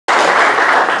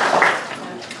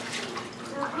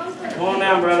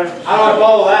down, brother. I don't want to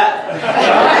follow that.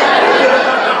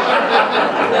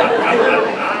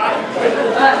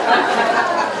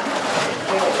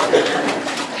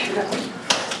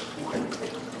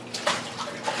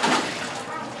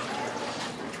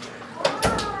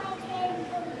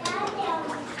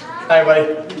 Hi, everybody.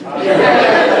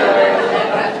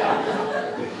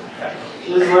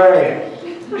 This is Larry.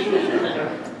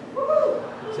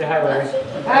 Say hi, Larry.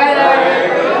 Hi, Larry.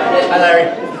 Hi, Larry.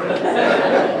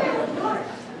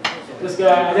 This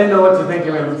guy, I didn't know what to think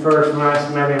of him at first when I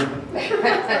met him.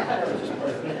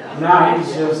 Now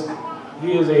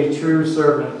he is a true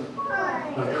servant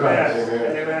of Christ.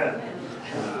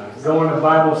 Going to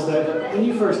Bible study. When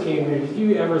you first came here, did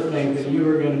you ever think that you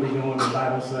were going to be going to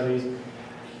Bible studies,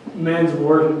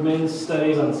 men's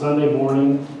studies on Sunday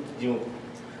morning?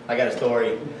 I got a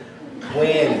story.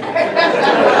 When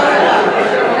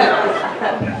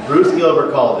Bruce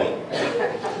Gilbert called me,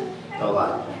 no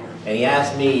lie, and he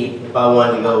asked me if I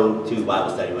wanted to go to Bible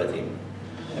study with him.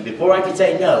 And before I could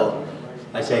say no,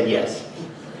 I said yes.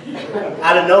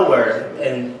 Out of nowhere,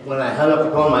 and when I hung up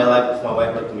the phone, my wife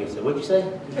looked at me and said, "What'd you say?"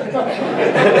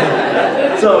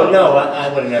 So no, I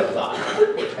would have never thought.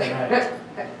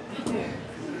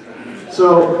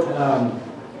 So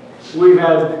we've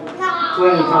had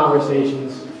plenty of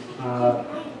conversations.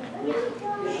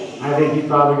 I think he's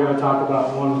probably going to talk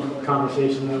about one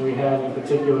conversation that we had in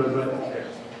particular, but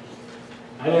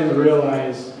I didn't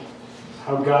realize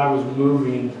how God was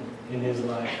moving in his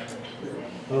life.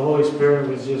 The Holy Spirit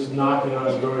was just knocking on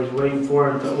his door. He's waiting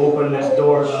for him to open that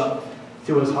door up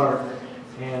to his heart.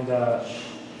 And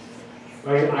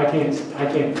I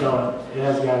can't tell it. It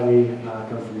has got to be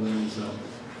come from him. So.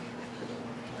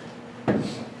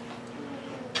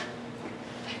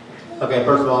 Okay,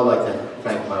 first of all, I'd like to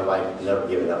thank my wife for never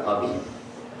giving up puppy.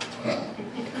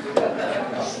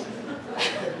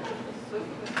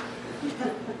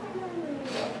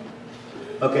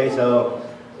 Okay, so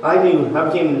I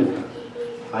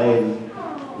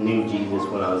knew Jesus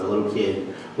when I was a little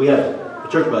kid. We had a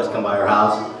church bus come by our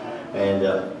house, and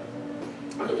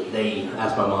they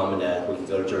asked my mom and dad if we could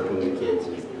go to church when we were kids.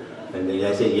 And they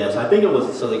said yes. I think it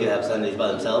was so they could have Sundays by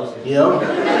themselves, you know?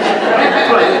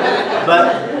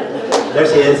 But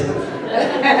there's his.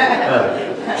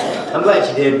 I'm glad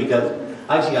she did, because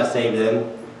I actually got saved then.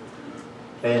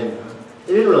 And it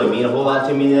didn't really mean a whole lot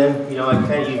to me then. You know, I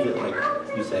kind of used it like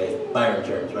you say, fire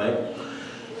insurance, right?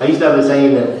 I used to have the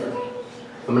saying that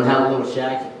I'm going to have a little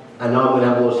shack. I know I'm going to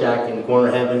have a little shack in the corner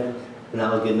of heaven, and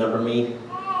that was good enough for me.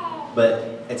 But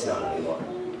it's not anymore.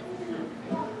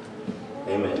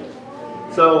 Amen.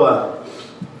 So,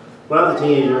 when I was a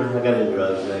teenager, I got into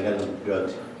drugs, and I got into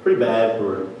drugs pretty bad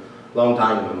for a long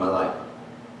time in my life.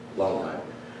 Long time.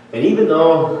 And even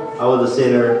though I was a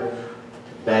sinner,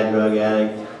 bad drug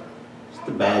addict, just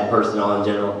a bad person all in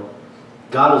general,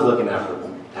 God was looking after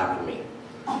me.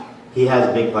 He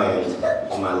has big plans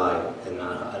in my life, and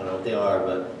I don't know what they are,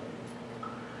 but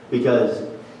because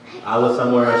I was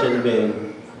somewhere I shouldn't have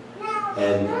been,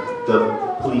 and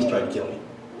the police tried to kill me.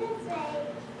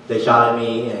 They shot at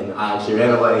me, and I actually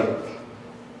ran away.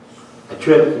 I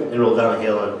tripped and rolled down a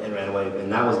hill and ran away,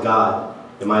 and that was God,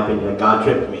 in my opinion. God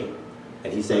tripped me,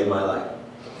 and he saved my life.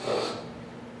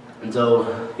 And so,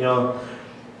 you know,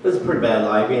 this is a pretty bad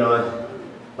life, you know, a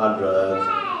lot of drugs,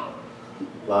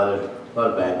 a lot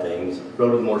of bad things.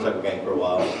 Rode with a motorcycle gang for a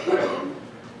while.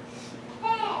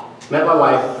 Met my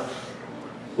wife.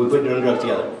 We quit doing drugs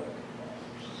together.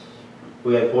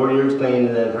 We had 4 years clean,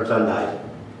 and then her son died,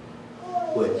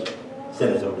 which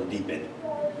sent us over the deep end.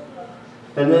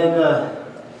 And then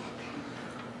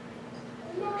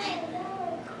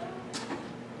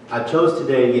I chose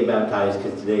today to get baptized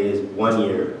because today is 1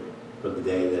 year of the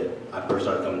day that I first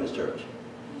started coming to this church.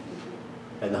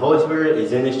 And the Holy Spirit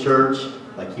is in this church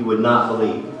like you would not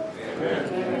believe.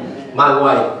 Amen. My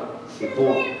wife,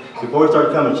 before we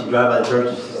started coming, she'd drive by the church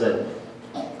and she said,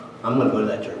 "I'm going to go to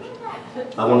that church.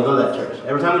 I want to go to that church."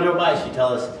 Every time we drove by, she'd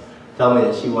tell me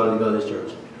that she wanted to go to this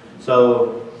church.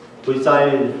 So we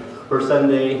decided first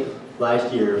Sunday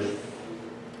last year,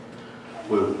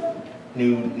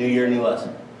 new year, new us,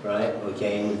 right? We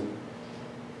came.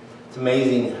 It's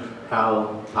amazing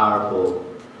how powerful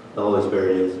the Holy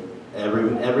Spirit is.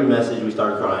 Every message we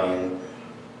started crying,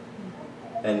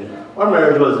 and our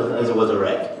marriage was a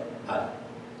wreck.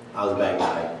 I was a bad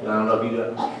guy. I don't know if you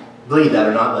believe that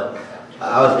or not, but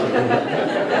I was. Do you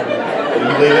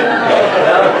believe it?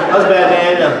 I was a bad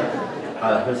man.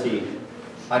 Let's see.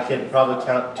 I could probably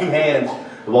count 2 hands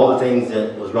of all the things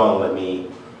that was wrong with me: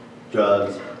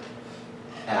 drugs,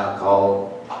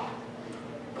 alcohol,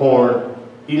 porn,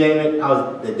 you name it.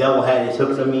 The devil had his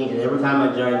hooks on me, and every time I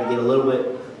tried to get a little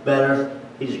bit better,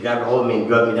 he just grabbed a hold of me and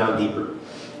drugged me down deeper.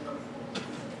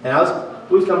 And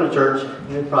we was coming to church, and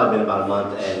it had probably been about a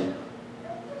month, and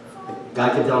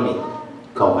God kept telling me,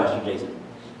 call Pastor Jason.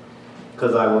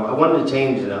 Because I wanted to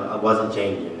change, and I wasn't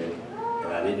changing,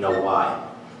 and I didn't know why.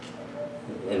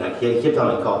 And he kept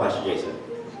telling me, call Pastor Jason,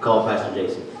 call Pastor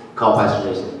Jason, call Pastor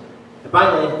Jason. And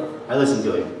finally, I listened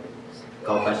to him,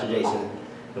 called Pastor Jason,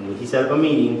 and he set up a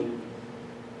meeting,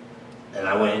 and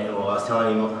I went, and I was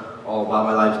telling him all about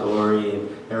my life story and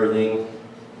everything.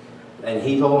 And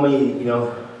he told me,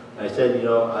 I said, I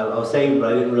was saved,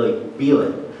 but I didn't really feel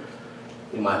it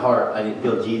in my heart. I didn't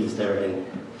feel Jesus there. And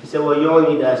he said, well, you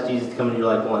only need to ask Jesus to come into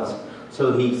your life once.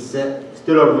 So he stood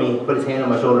over me, put his hand on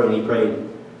my shoulder, and he prayed.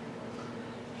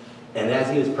 And as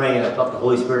he was praying, I felt the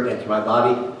Holy Spirit enter my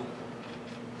body.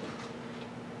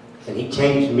 And he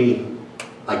changed me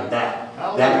like that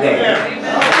day.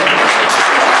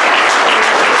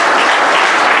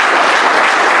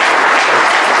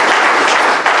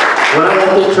 When I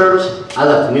left this church, I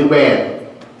left a new man.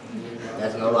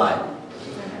 That's no lie.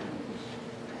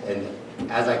 And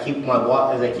as I keep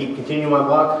continuing my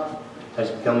walk, I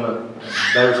just become a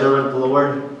better servant of the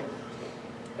Lord.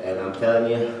 And I'm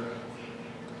telling you,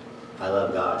 I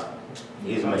love God.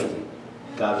 He's amazing.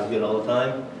 God is good all the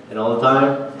time, and all the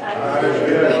time, God is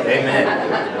good. Amen.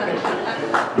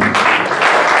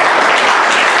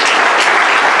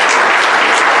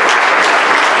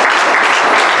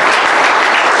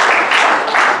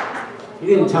 You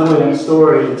didn't tell me that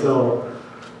story until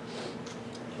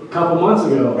a couple months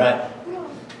ago. Right.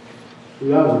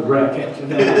 Dude, that was a wreck catching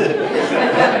that.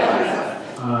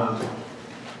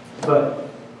 But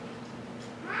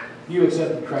you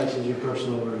accepted Christ as your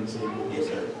personal Lord and Savior. Yes,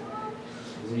 sir.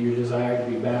 Is it your desire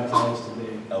to be baptized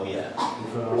today? Oh, yeah. In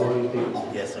front of all these people?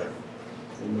 Yes, sir.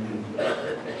 Amen.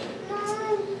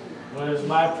 Well, it is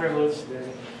my privilege,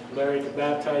 then, Larry, to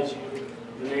baptize you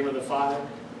in the name of the Father,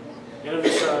 and of the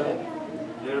Son,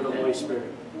 and of the Holy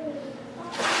Spirit.